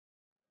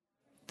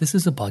This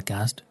is a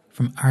podcast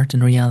from Art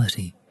and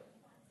Reality,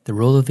 the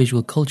role of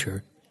visual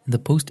culture in the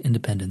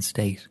post-independence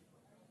state.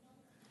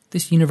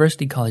 This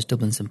University College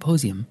Dublin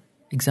symposium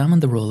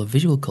examined the role of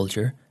visual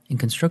culture in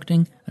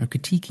constructing and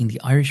critiquing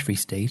the Irish Free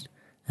State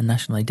and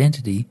national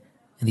identity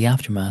in the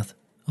aftermath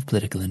of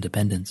political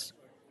independence.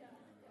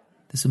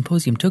 The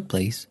symposium took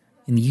place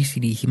in the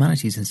UCD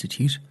Humanities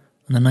Institute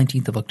on the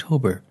 19th of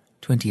October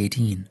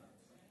 2018 and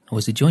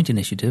was a joint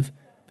initiative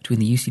between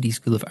the UCD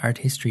School of Art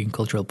History and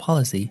Cultural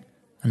Policy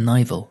and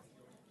NIVAL,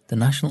 the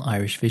National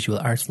Irish Visual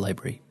Arts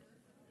Library.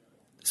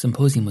 The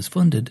symposium was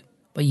funded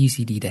by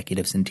UCD Decade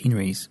of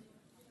Centenaries.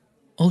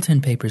 All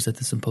 10 papers at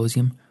the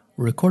symposium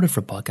were recorded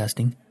for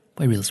podcasting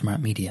by Real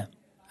Smart Media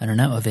and are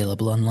now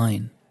available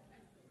online.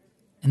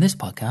 In this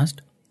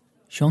podcast,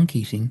 Sean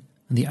Keating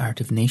and the Art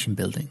of Nation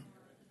Building,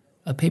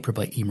 a paper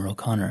by Emer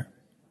O'Connor.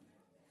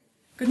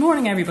 Good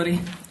morning,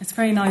 everybody. It's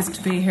very nice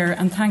to be here,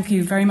 and thank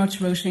you very much,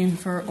 Roisin,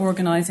 for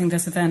organising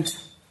this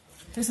event.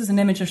 This is an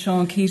image of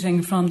Sean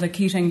Keating from the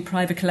Keating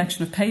Private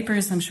Collection of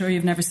Papers. I'm sure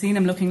you've never seen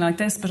him looking like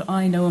this, but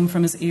I know him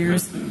from his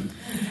ears.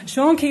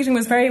 Sean Keating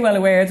was very well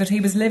aware that he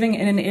was living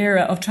in an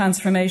era of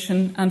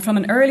transformation, and from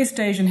an early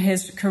stage in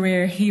his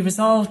career, he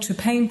resolved to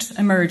paint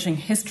emerging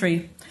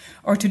history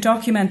or to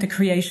document the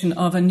creation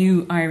of a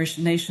new Irish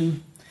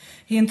nation.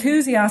 He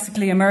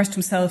enthusiastically immersed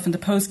himself in the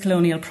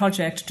post-colonial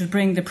project to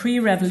bring the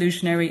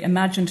pre-revolutionary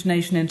imagined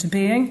nation into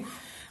being,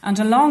 and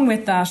along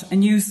with that, a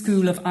new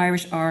school of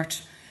Irish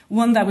art,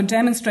 one that would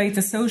demonstrate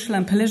the social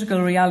and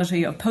political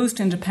reality of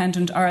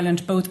post-independent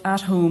Ireland both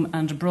at home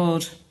and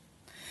abroad.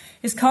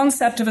 His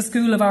concept of a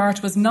school of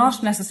art was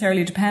not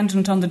necessarily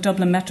dependent on the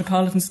Dublin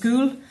Metropolitan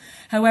School.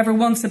 However,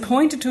 once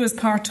appointed to his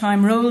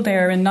part-time role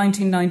there in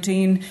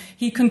 1919,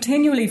 he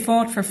continually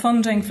fought for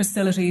funding,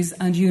 facilities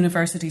and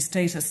university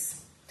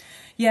status.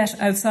 Yet,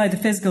 outside the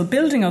physical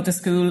building of the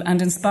school and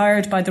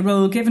inspired by the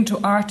role given to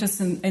artists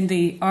in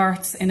the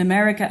arts in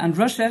America and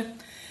Russia,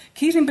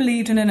 Keating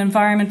believed in an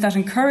environment that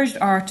encouraged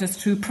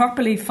artists to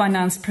properly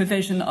finance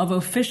provision of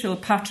official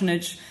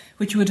patronage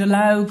which would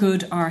allow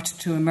good art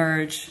to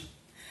emerge.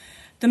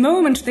 The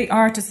moment the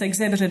artists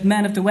exhibited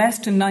Men of the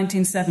West in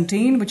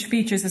 1917, which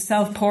features a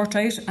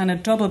self-portrait and a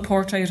double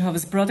portrait of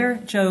his brother,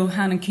 Joe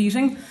Hannon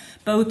Keating,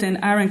 both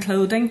in Aran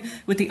clothing,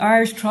 with the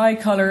Irish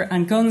tricolour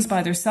and guns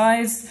by their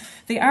sides,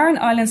 the Aran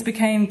Islands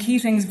became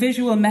Keating's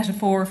visual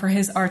metaphor for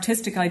his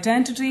artistic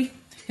identity,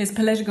 his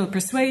political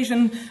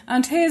persuasion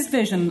and his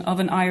vision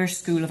of an Irish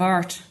school of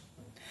art.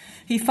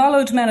 He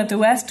followed Men of the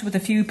West with a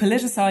few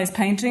politicised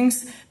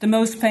paintings, the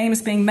most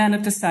famous being Men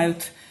of the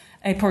South,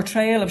 a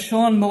portrayal of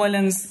Sean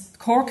Moylan's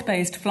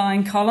Cork-based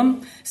flying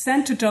column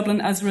sent to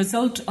Dublin as a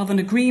result of an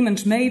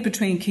agreement made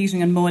between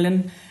Keating and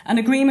Moylan, an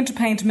agreement to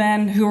paint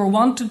men who were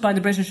wanted by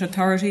the British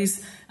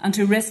authorities and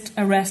who risked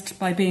arrest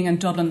by being in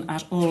Dublin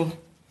at all.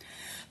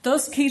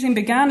 Thus, Keating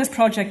began his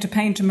project to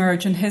paint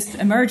emerging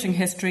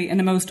history in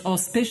a most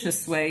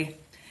auspicious way.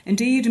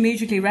 Indeed,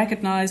 immediately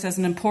recognised as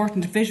an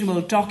important visual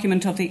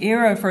document of the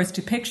era for its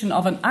depiction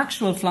of an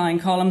actual flying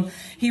column,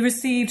 he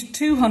received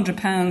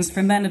 £200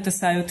 for Men of the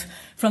South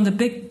from the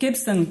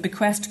Gibson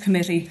Bequest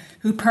Committee,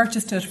 who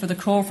purchased it for the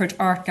Crawford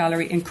Art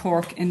Gallery in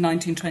Cork in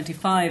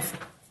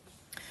 1925.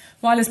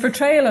 While his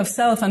portrayal of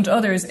self and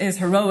others is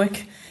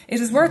heroic, it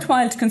is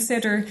worthwhile to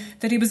consider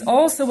that he was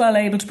also well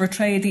able to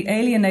portray the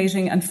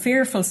alienating and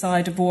fearful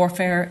side of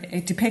warfare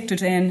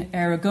depicted in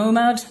Éire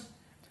Gomad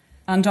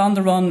and On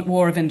the Run,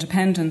 War of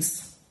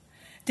Independence.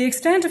 The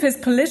extent of his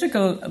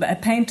political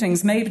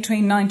paintings made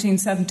between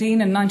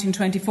 1917 and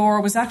 1924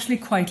 was actually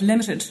quite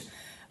limited,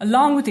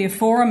 along with the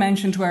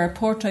aforementioned were a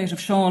portrait of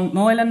Sean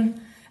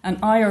Moylan, an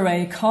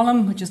IRA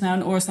column, which is now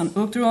in Orson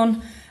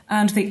Ugdrun,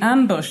 and The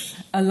Ambush,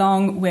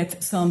 along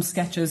with some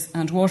sketches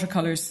and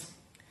watercolours.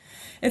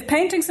 If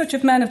paintings such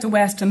as Men of the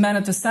West and Men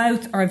of the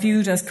South are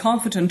viewed as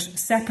confident,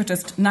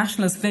 separatist,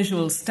 nationalist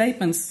visual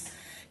statements,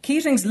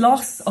 Keating's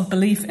loss of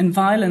belief in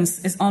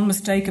violence is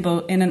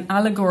unmistakable in an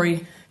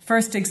allegory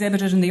first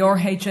exhibited in the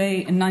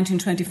RHA in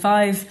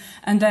 1925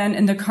 and then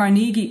in the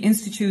Carnegie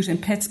Institute in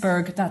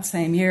Pittsburgh that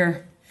same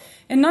year.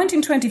 In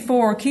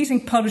 1924,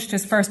 Keating published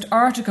his first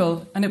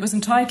article, and it was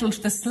entitled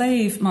The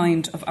Slave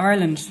Mind of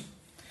Ireland,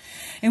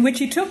 in which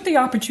he took the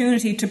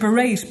opportunity to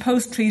berate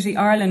post-treaty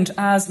Ireland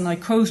as, and I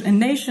quote, a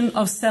nation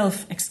of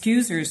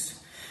self-excusers,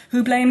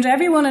 who blamed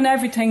everyone and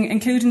everything,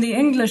 including the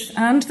English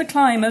and the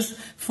climate,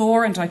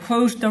 for, and I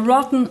quote, the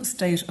rotten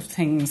state of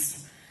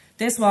things.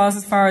 This was,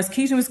 as far as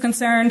Keating was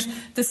concerned,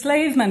 the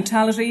slave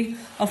mentality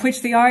of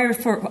the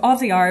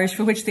Irish,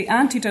 for which the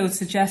antidote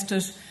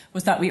suggested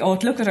was that we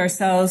ought look at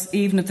ourselves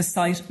even if the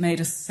sight made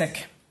us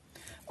sick.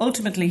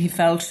 Ultimately, he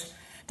felt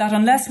that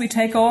unless we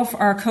take off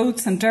our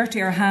coats and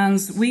dirty our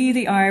hands, we,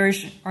 the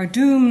Irish, are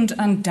doomed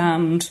and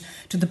damned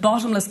to the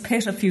bottomless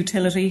pit of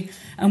futility,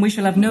 and we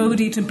shall have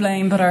nobody to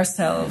blame but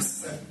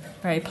ourselves.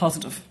 Very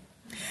positive.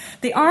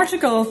 The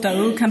article,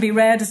 though, can be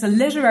read as a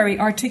literary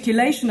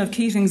articulation of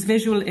Keating's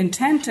visual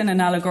intent in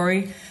an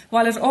allegory,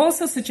 while it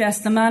also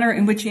suggests the manner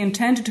in which he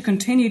intended to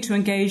continue to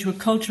engage with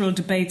cultural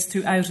debates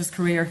throughout his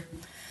career.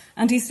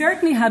 And he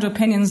certainly had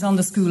opinions on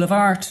the School of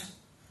Art.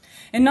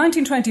 In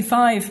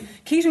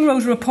 1925, Keating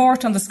wrote a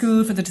report on the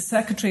school for the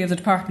Secretary of the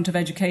Department of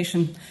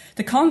Education,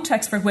 the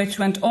context for which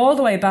went all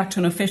the way back to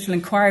an official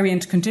inquiry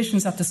into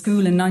conditions at the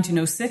school in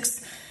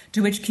 1906,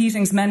 to which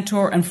Keating's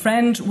mentor and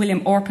friend William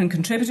Orpen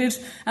contributed,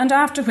 and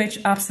after which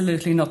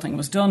absolutely nothing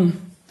was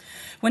done.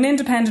 When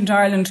independent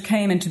Ireland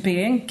came into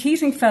being,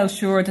 Keating felt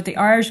sure that the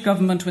Irish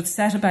government would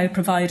set about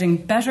providing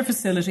better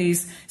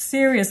facilities,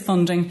 serious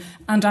funding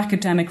and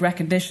academic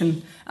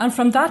recognition. And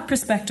from that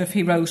perspective,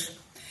 he wrote,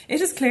 "It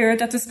is clear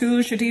that the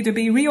school should either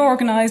be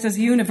reorganised as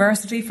a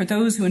university for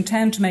those who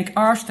intend to make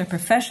art their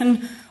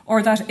profession,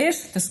 or that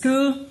it, the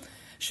school,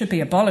 should be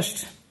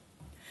abolished."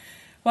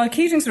 While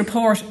Keating's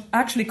report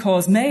actually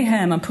caused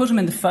mayhem and put him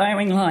in the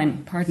firing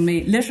line,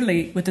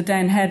 literally with the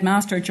then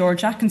headmaster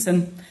George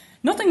Atkinson,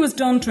 nothing was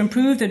done to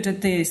improve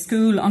the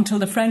school until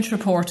the French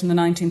report in the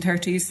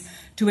 1930s,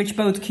 to which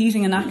both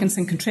Keating and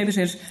Atkinson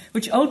contributed,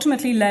 which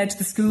ultimately led to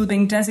the school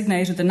being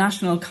designated the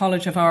National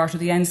College of Art, or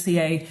the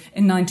NCA,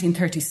 in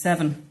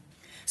 1937.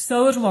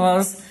 So it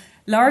was,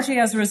 largely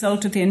as a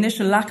result of the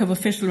initial lack of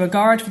official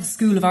regard for the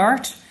School of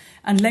Art,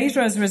 and later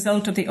as a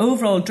result of the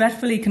overall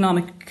dreadful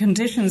economic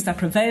conditions that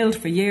prevailed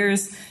for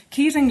years,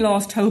 Keating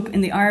lost hope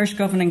in the Irish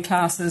governing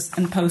classes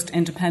in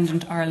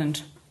post-independent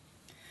Ireland.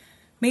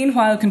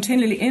 Meanwhile,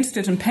 continually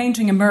interested in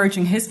painting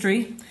emerging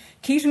history,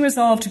 Keating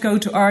resolved to go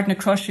to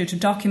Ardnacrusha to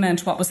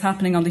document what was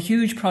happening on the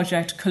huge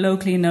project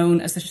colloquially known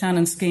as the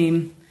Shannon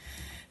Scheme.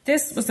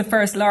 This was the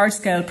first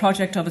large-scale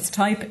project of its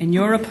type in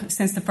Europe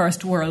since the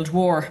First World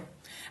War,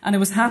 and it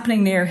was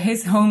happening near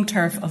his home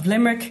turf of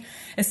Limerick,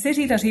 a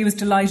city that he was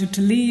delighted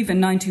to leave in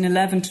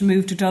 1911 to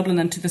move to Dublin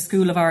and to the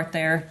School of Art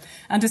there,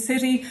 and a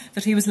city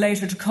that he was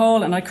later to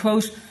call, and I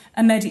quote,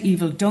 "a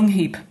medieval dung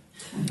heap."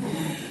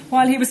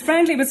 While he was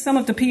friendly with some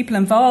of the people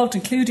involved,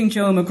 including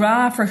Joe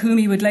McGrath, for whom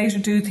he would later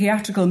do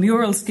theatrical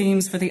mural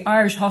schemes for the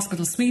Irish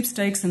Hospital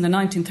Sweepstakes in the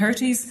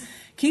 1930s,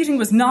 Keating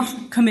was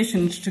not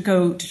commissioned to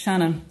go to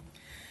Shannon.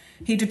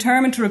 He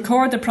determined to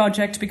record the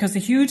project because the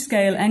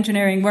huge-scale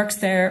engineering works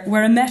there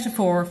were a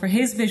metaphor for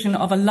his vision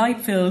of a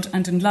light-filled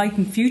and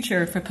enlightened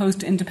future for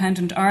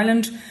post-independent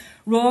Ireland,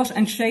 wrought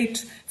and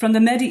shaped from the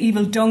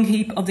medieval dung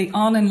heap of the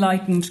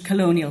unenlightened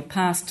colonial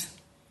past.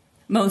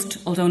 Most,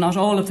 although not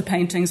all, of the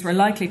paintings were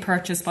likely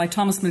purchased by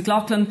Thomas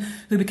McLaughlin,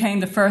 who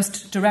became the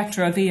first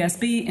director of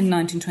ESB in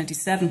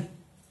 1927.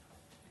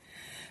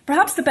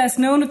 Perhaps the best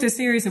known of this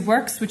series of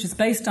works, which is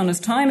based on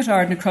his time at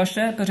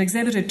Ardnacrusha but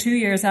exhibited 2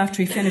 years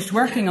after he finished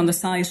working on the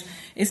site,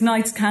 is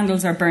Night's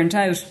Candles Are Burnt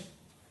Out,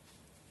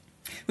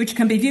 which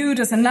can be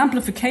viewed as an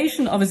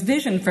amplification of his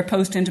vision for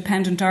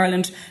post-independent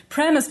Ireland,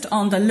 premised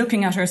on the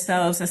looking at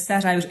ourselves as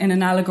set out in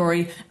an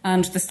allegory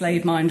and the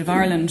slave mind of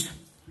Ireland.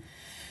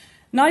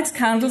 Night's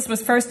Candles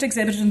was first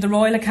exhibited in the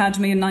Royal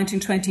Academy in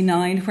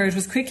 1929, where it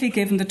was quickly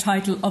given the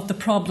title of the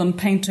problem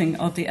painting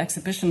of the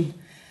exhibition.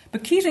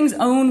 But Keating's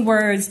own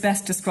words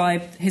best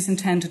describe his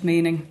intended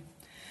meaning.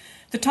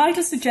 The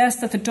title suggests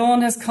that the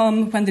dawn has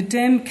come when the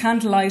dim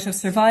candlelight of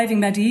surviving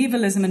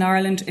medievalism in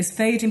Ireland is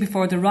fading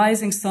before the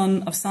rising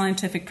sun of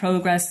scientific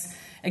progress,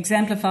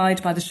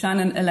 exemplified by the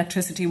Shannon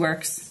Electricity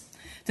Works.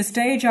 The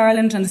stage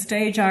Ireland and the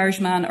stage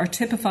Irishman are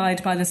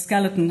typified by the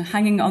skeleton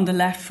hanging on the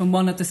left from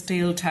one of the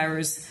steel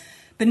towers.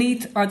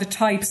 Beneath are the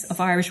types of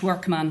Irish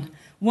workman.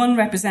 One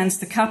represents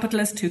the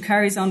capitalist who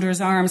carries under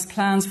his arms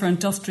plans for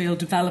industrial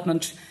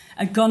development.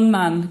 A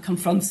gunman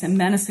confronts him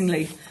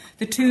menacingly.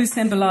 The two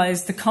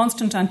symbolise the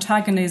constant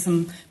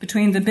antagonism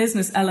between the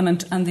business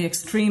element and the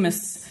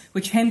extremists,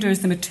 which hinders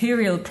the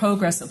material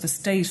progress of the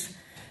state.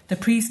 The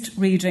priest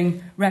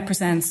reading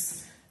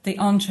represents the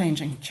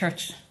unchanging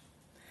church.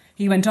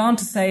 He went on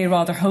to say,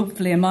 rather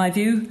hopefully in my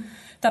view,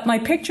 that my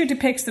picture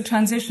depicts the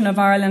transition of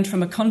Ireland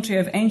from a country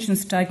of ancient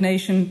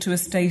stagnation to a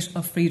state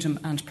of freedom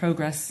and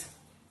progress.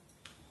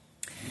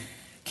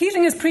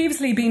 Keating has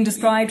previously been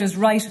described as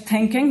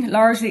right-thinking,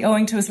 largely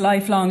owing to his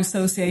lifelong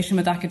association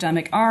with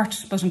academic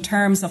art. But in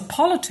terms of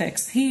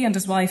politics, he and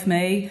his wife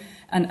May,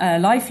 a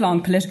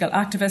lifelong political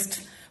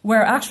activist,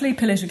 were actually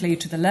politically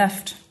to the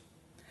left.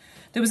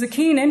 There was a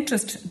keen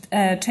interest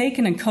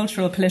taken in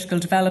cultural political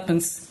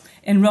developments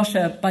in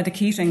Russia by the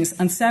Keatings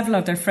and several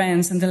of their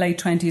friends in the late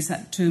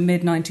 20s to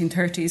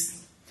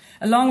mid-1930s.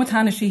 Along with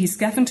Hannah Sheehy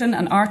Skeffington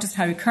and artist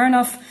Harry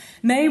Kurnoff,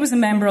 May was a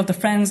member of the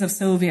Friends of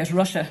Soviet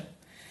Russia.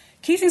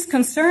 Keating's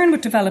concern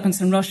with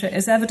developments in Russia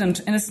is evident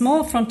in a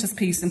small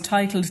frontispiece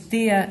entitled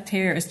Thea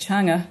Tir is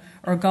Changa,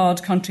 or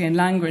God, Country and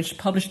Language,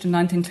 published in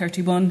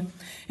 1931,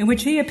 in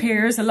which he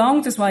appears, along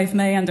with his wife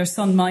May and their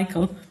son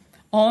Michael,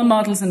 all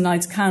models in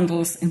Night's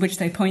Candles, in which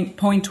they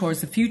point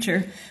towards the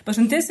future, but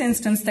in this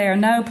instance they are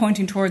now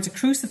pointing towards a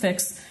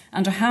crucifix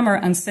and a hammer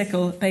and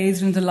sickle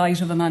bathed in the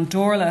light of a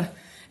mandorla,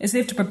 as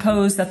if to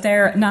propose that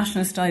their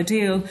nationalist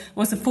ideal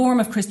was a form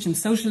of Christian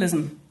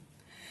socialism.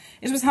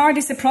 It was hardly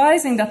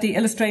surprising that the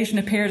illustration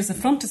appeared as a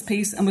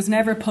frontispiece and was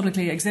never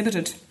publicly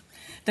exhibited.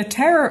 The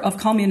terror of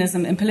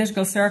communism in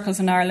political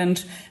circles in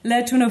Ireland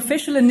led to an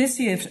official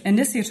initiative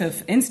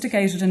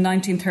instigated in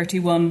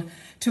 1931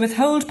 to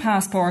withhold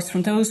passports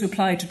from those who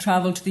applied to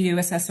travel to the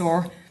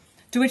USSR.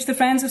 to which the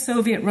Friends of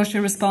Soviet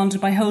Russia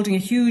responded by holding a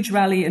huge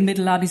rally in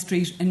Middle Abbey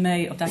Street in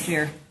May of that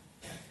year.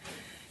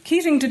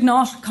 Keating did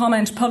not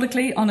comment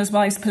publicly on his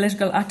wife's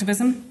political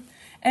activism.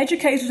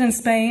 Educated in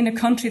Spain, a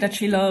country that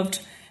she loved,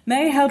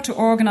 May helped to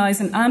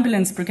organise an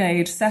ambulance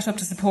brigade set up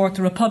to support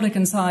the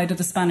Republican side of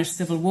the Spanish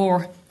Civil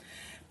War.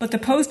 But the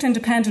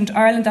post-independent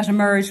Ireland that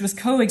emerged was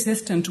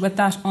coexistent with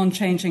that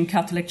unchanging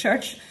Catholic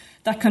Church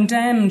that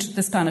condemned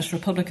the Spanish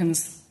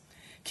Republicans.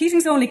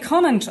 Keating's only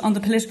comment on the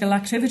political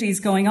activities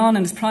going on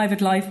in his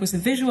private life was a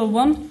visual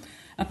one,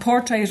 a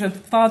portrait of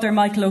Father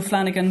Michael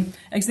O'Flanagan,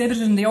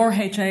 exhibited in the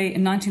RHA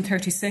in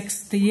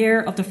 1936, the year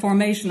of the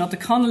formation of the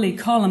Connolly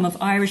Column of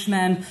Irish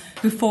men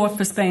who fought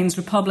for Spain's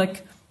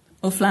Republic.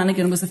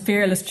 O'Flanagan was a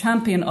fearless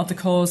champion of the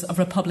cause of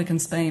Republican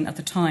Spain at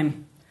the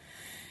time.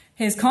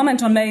 His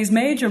comment on May's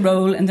major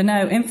role in the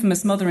now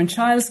infamous mother and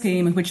child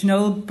scheme, in which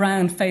Noel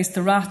Brown faced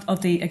the wrath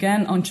of the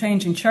again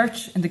unchanging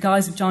church in the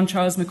guise of John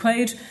Charles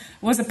McQuaid,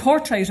 was a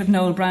portrait of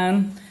Noel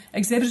Brown,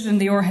 exhibited in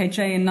the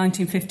RHA in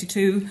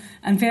 1952,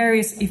 and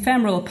various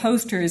ephemeral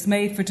posters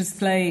made for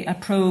display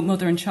at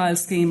pro-mother and child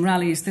scheme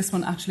rallies. This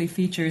one actually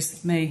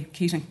features May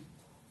Keating.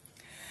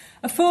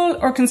 A full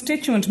or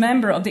constituent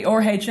member of the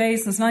RHA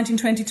since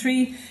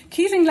 1923,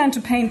 Keating lent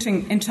a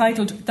painting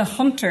entitled The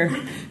Hunter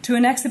to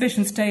an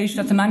exhibition staged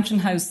at the Mansion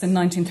House in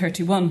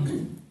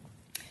 1931.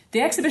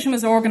 The exhibition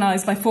was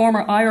organised by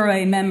former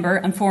IRA member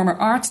and former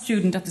art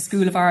student at the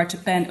School of Art,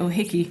 Ben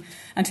O'Hickey,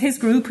 and his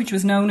group, which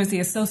was known as the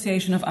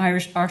Association of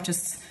Irish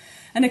Artists.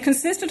 And it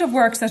consisted of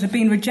works that had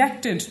been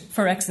rejected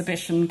for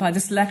exhibition by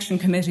the selection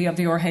committee of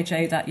the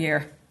RHA that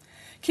year.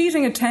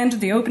 Keating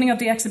attended the opening of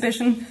the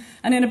exhibition,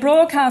 and in a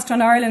broadcast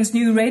on Ireland's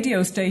new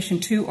radio station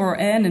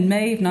 2RN in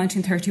May of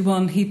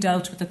 1931, he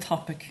dealt with the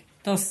topic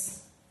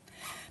thus: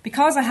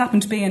 "Because I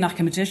happened to be an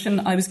academician,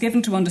 I was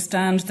given to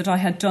understand that I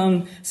had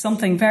done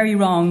something very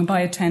wrong by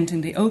attending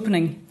the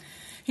opening."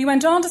 He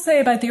went on to say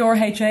about the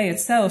RHA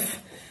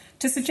itself: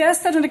 "To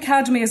suggest that an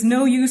academy has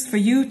no use for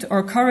youth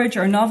or courage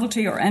or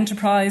novelty or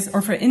enterprise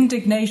or for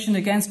indignation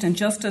against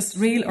injustice,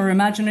 real or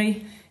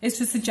imaginary, is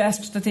to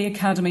suggest that the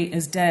academy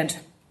is dead."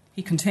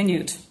 He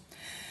continued,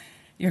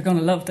 you're going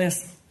to love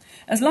this: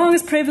 "As long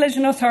as privilege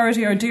and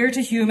authority are dear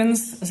to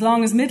humans, as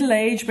long as middle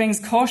age brings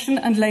caution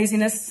and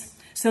laziness,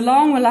 so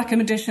long will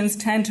academicians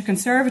tend to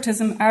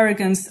conservatism,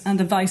 arrogance and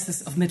the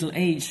vices of middle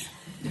age.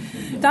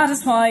 That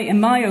is why,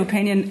 in my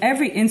opinion,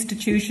 every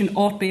institution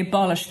ought to be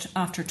abolished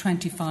after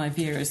 25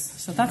 years.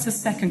 So that's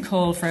his second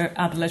call for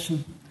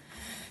abolition.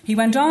 He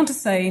went on to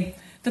say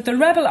that the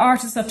rebel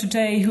artists of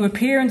today who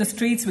appear in the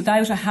streets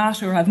without a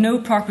hat or have no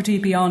property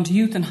beyond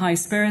youth and high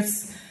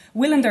spirits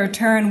will in their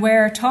turn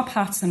wear top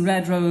hats and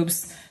red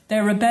robes.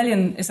 Their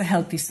rebellion is a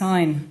healthy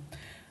sign."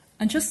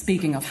 And just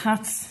speaking of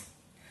hats,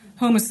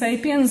 Homo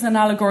Sapiens, an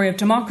allegory of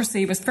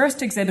democracy, was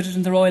first exhibited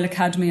in the Royal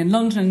Academy in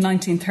London in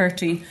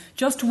 1930,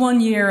 just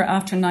 1 year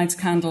after Knight's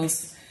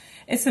Candles.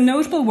 It's a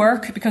notable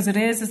work because it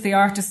is, as the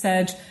artist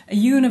said, a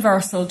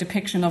universal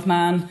depiction of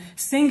man,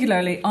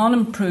 singularly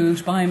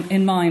unimproved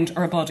in mind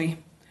or body.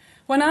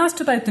 When asked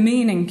about the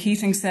meaning,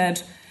 Keating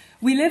said,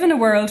 "We live in a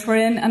world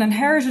wherein an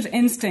inherited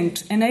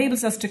instinct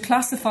enables us to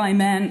classify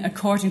men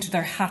according to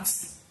their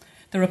hats,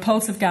 the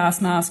repulsive gas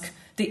mask,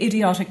 the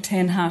idiotic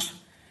tin hat,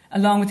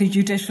 along with the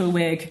judicial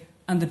wig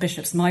and the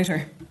bishop's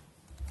mitre."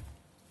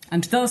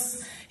 And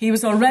thus, he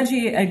was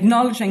already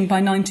acknowledging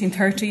by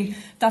 1930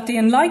 that the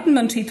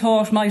Enlightenment he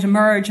thought might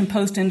emerge in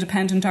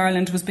post-independent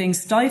Ireland was being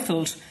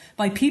stifled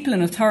by people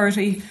in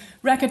authority,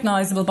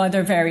 recognisable by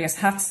their various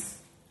hats.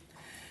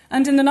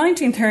 And in the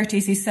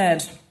 1930s he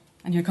said,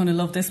 and you're going to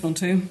love this one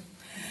too,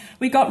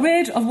 "We got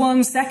rid of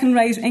one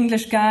second-rate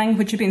English gang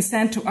which had been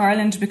sent to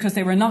Ireland because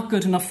they were not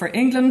good enough for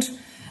England,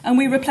 and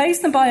we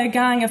replaced them by a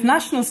gang of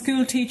national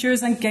school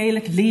teachers and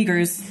Gaelic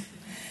leaguers.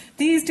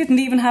 These didn't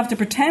even have the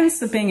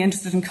pretence of being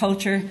interested in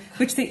culture,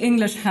 which the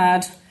English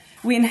had.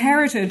 We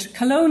inherited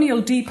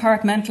colonial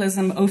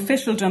departmentalism,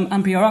 officialdom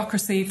and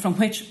bureaucracy from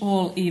which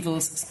all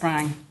evils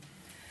sprang."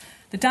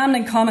 The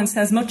damning comment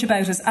says much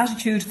about his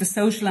attitude to the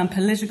social and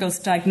political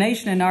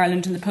stagnation in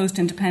Ireland in the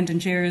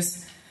post-independent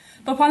years.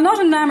 But while not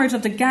enamoured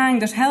of the gang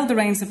that held the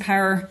reins of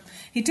power,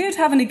 he did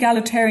have an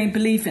egalitarian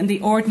belief in the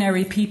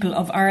ordinary people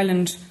of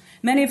Ireland,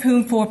 many of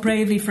whom fought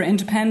bravely for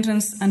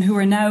independence and who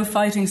are now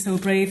fighting so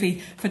bravely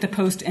for the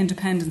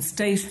post-independent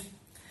state.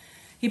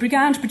 He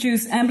began to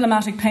produce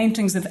emblematic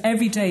paintings of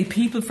everyday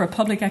people for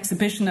public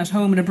exhibition at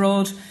home and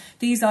abroad.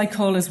 These I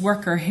call his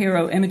worker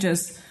hero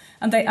images,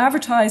 and they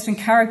advertised and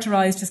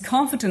characterised his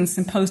confidence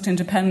in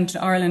post-independent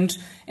Ireland,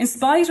 in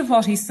spite of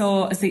what he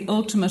saw as the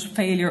ultimate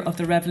failure of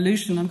the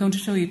revolution. I'm going to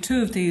show you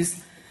two of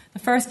these. The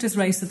first is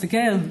Race of the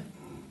Gael.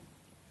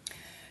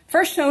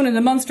 First shown in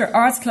the Munster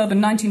Arts Club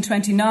in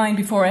 1929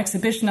 before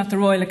exhibition at the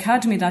Royal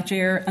Academy that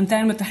year, and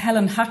then with the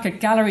Helen Hackett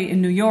Gallery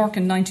in New York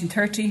in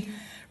 1930,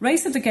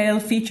 Race of the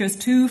Gael features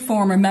two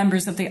former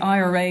members of the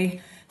IRA,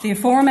 the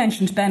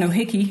aforementioned Ben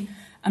O'Hickey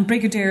and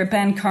Brigadier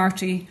Ben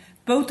Carty,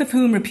 both of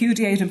whom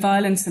repudiated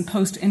violence in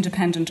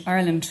post-independent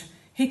Ireland.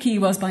 Hickey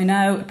was by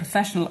now a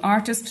professional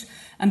artist,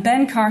 and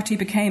Ben Carty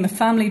became a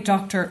family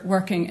doctor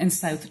working in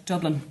South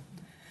Dublin.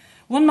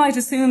 One might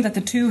assume that the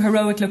two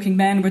heroic-looking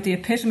men were the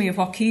epitome of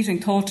what Keating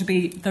thought to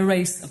be the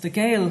race of the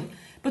Gael,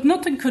 but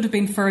nothing could have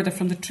been further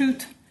from the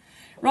truth.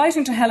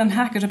 Writing to Helen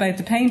Hackett about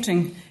the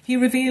painting, he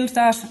revealed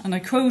that, and I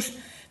quote,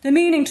 "The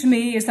meaning to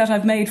me is that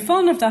I've made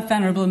fun of that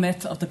venerable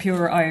myth of the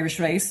pure Irish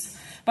race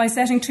by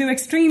setting two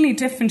extremely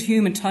different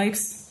human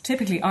types,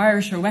 typically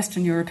Irish or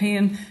Western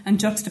European, and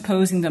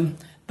juxtaposing them.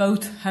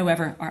 Both,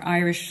 however, are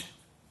Irish.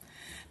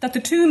 That the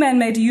two men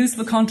made a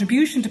useful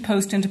contribution to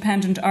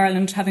post-independent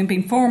Ireland, having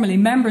been formerly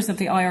members of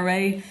the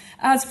IRA,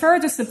 adds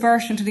further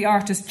subversion to the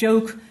artist's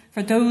joke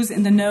for those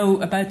in the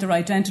know about their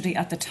identity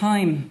at the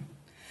time.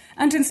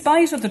 And in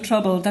spite of the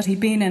trouble that he'd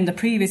been in the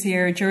previous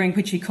year, during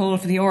which he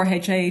called for the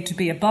RHA to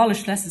be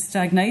abolished lest it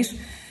stagnate,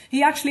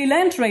 he actually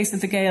lent Race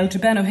of the Gael to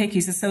Ben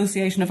O'Hickey's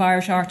Association of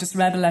Irish Artists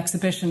Rebel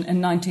exhibition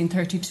in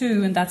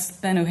 1932, and that's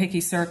Ben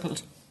O'Hickey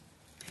circled.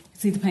 You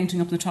see the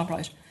painting up in the top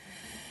right.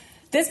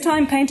 This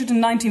time painted in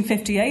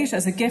 1958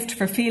 as a gift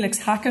for Felix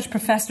Hackett,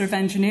 Professor of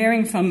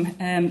Engineering from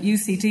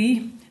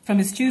UCD, from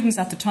his students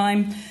at the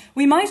time,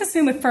 we might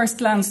assume at first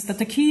glance that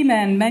the key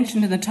men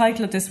mentioned in the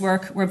title of this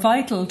work were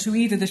vital to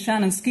either the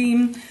Shannon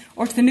scheme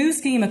or to the new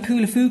scheme at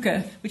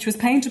Poulaphouca, which was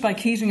painted by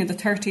Keating in the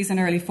 30s and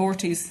early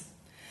 40s.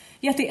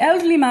 Yet the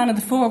elderly man in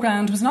the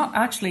foreground was not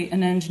actually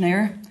an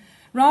engineer.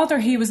 Rather,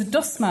 he was a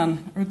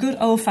dustman, or a good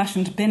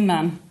old-fashioned bin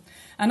man.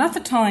 And at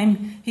the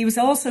time, he was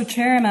also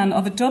chairman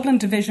of a Dublin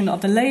division of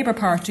the Labour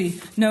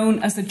Party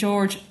known as the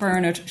George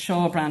Bernard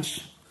Shaw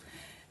branch.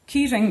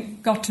 Keating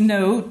got to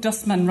know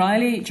Dustman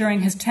Riley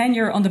during his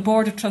tenure on the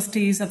Board of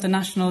Trustees of the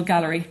National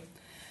Gallery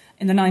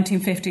in the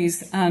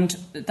 1950s, and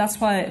that's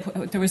why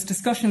there was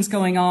discussions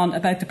going on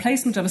about the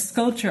placement of a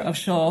sculpture of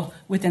Shaw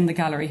within the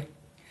gallery.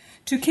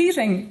 To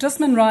Keating,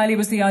 Dustman Riley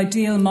was the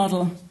ideal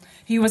model.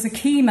 He was a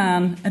key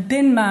man, a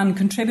bin man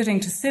contributing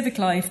to civic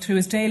life through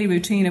his daily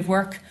routine of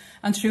work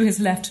and through his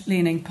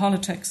left-leaning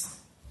politics.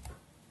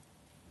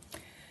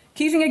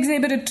 Keating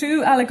exhibited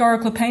two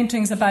allegorical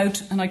paintings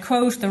about, and I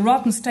quote, the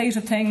rotten state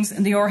of things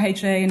in the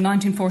RHA in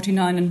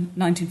 1949 and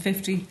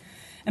 1950.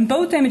 In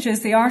both images,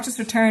 the artist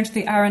returned to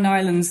the Aran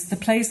Islands, the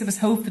place of his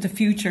hope for the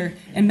future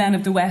in Men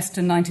of the West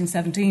in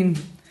 1917.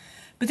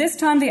 But this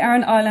time the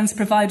Aran Islands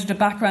provided a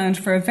background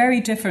for a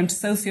very different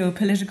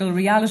socio-political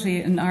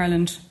reality in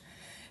Ireland.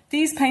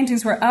 These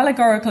paintings were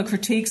allegorical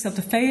critiques of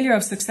the failure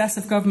of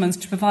successive governments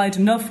to provide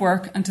enough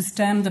work and to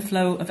stem the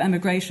flow of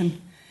emigration.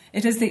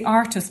 It is the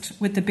artist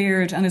with the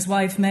beard and his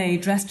wife May,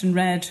 dressed in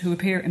red, who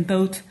appear in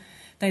both.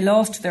 They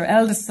lost their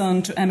eldest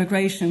son to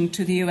emigration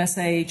to the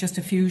USA just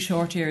a few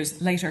short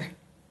years later.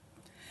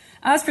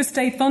 As for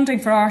state funding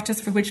for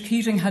artists, for which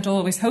Keating had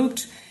always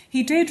hoped,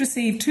 he did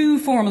receive two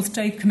formal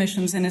state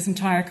commissions in his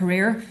entire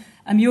career: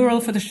 a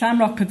mural for the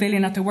Shamrock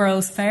Pavilion at the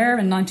World's Fair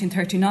in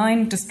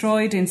 1939,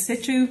 destroyed in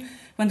situ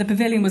when the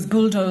pavilion was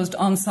bulldozed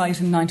on site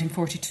in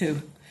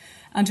 1942,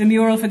 and a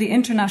mural for the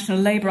International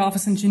Labour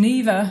Office in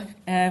Geneva,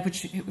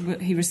 which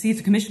he received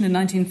the commission in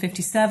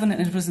 1957,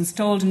 and it was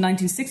installed in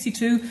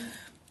 1962,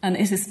 and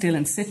it is still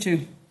in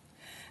situ.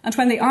 And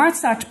when the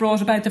Arts Act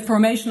brought about the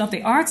formation of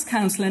the Arts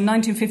Council in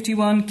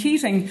 1951,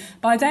 Keating,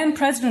 by then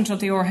president of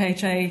the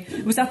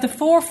RHA, was at the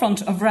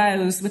forefront of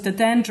rows with the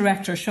then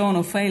director Sean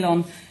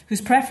O'Phelan,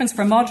 whose preference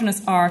for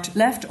modernist art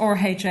left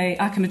RHA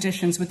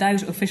academicians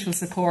without official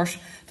support,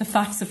 the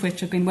facts of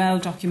which have been well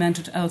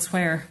documented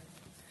elsewhere.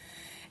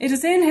 It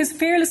is in his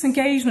fearless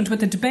engagement with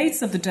the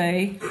debates of the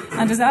day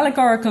and his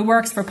allegorical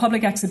works for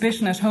public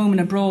exhibition at home and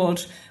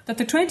abroad that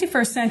the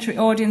 21st century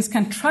audience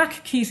can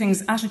track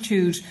Keating's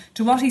attitude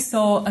to what he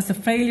saw as the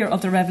failure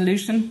of the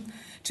revolution,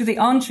 to the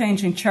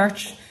unchanging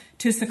church,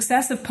 to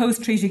successive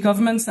post-treaty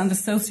governments and the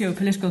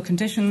socio-political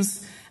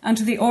conditions, and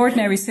to the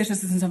ordinary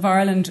citizens of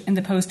Ireland in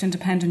the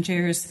post-independent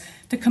years,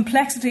 the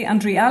complexity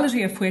and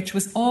reality of which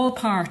was all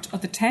part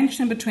of the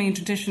tension between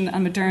tradition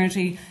and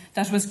modernity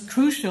that was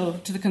crucial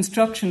to the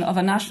construction of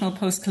a national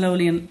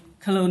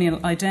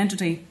post-colonial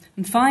identity.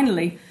 And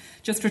finally,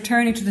 just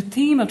returning to the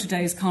theme of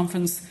today's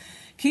conference,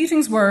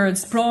 Keating's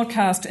words,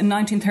 broadcast in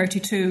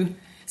 1932,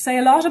 say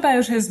a lot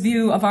about his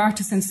view of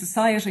artists in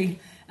society,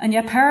 and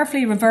yet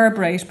powerfully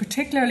reverberate,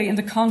 particularly in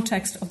the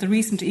context of the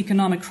recent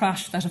economic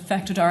crash that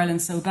affected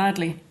Ireland so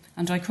badly.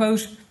 And I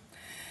quote,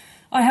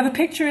 "I have a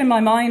picture in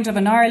my mind of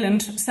an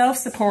Ireland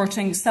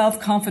self-supporting,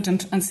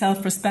 self-confident and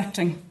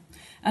self-respecting,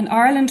 an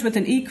Ireland with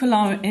an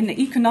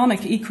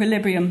economic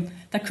equilibrium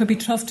that could be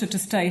trusted to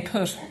stay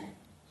put.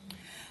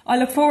 I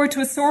look forward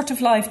to a sort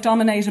of life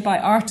dominated by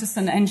artists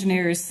and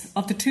engineers.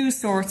 Of the two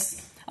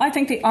sorts, I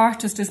think the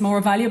artist is more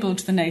valuable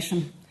to the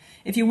nation.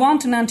 If you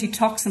want an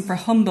antitoxin for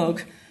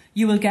humbug,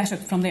 you will get it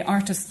from the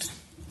artist."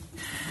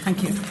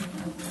 Thank you.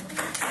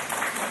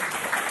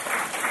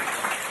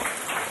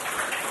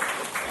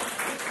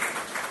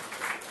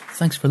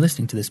 Thanks for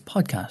listening to this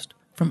podcast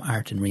from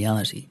Art and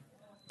Reality,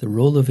 the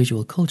role of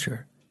visual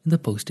culture in the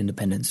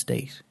post-independent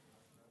state.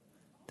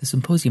 The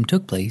symposium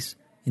took place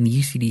in the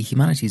UCD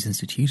Humanities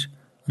Institute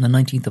on the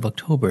 19th of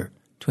October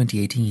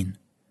 2018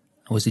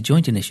 and was a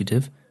joint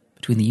initiative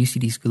between the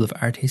UCD School of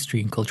Art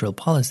History and Cultural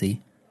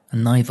Policy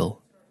and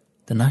NIVAL,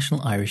 the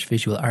National Irish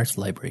Visual Arts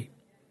Library.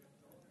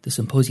 The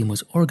symposium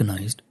was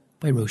organised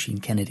by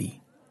Roisin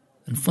Kennedy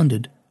and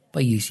funded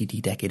by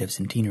UCD Decade of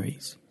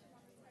Centenaries.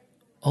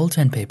 All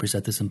 10 papers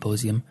at the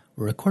symposium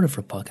were recorded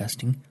for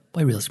podcasting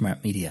by Real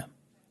Smart Media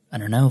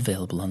and are now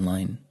available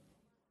online.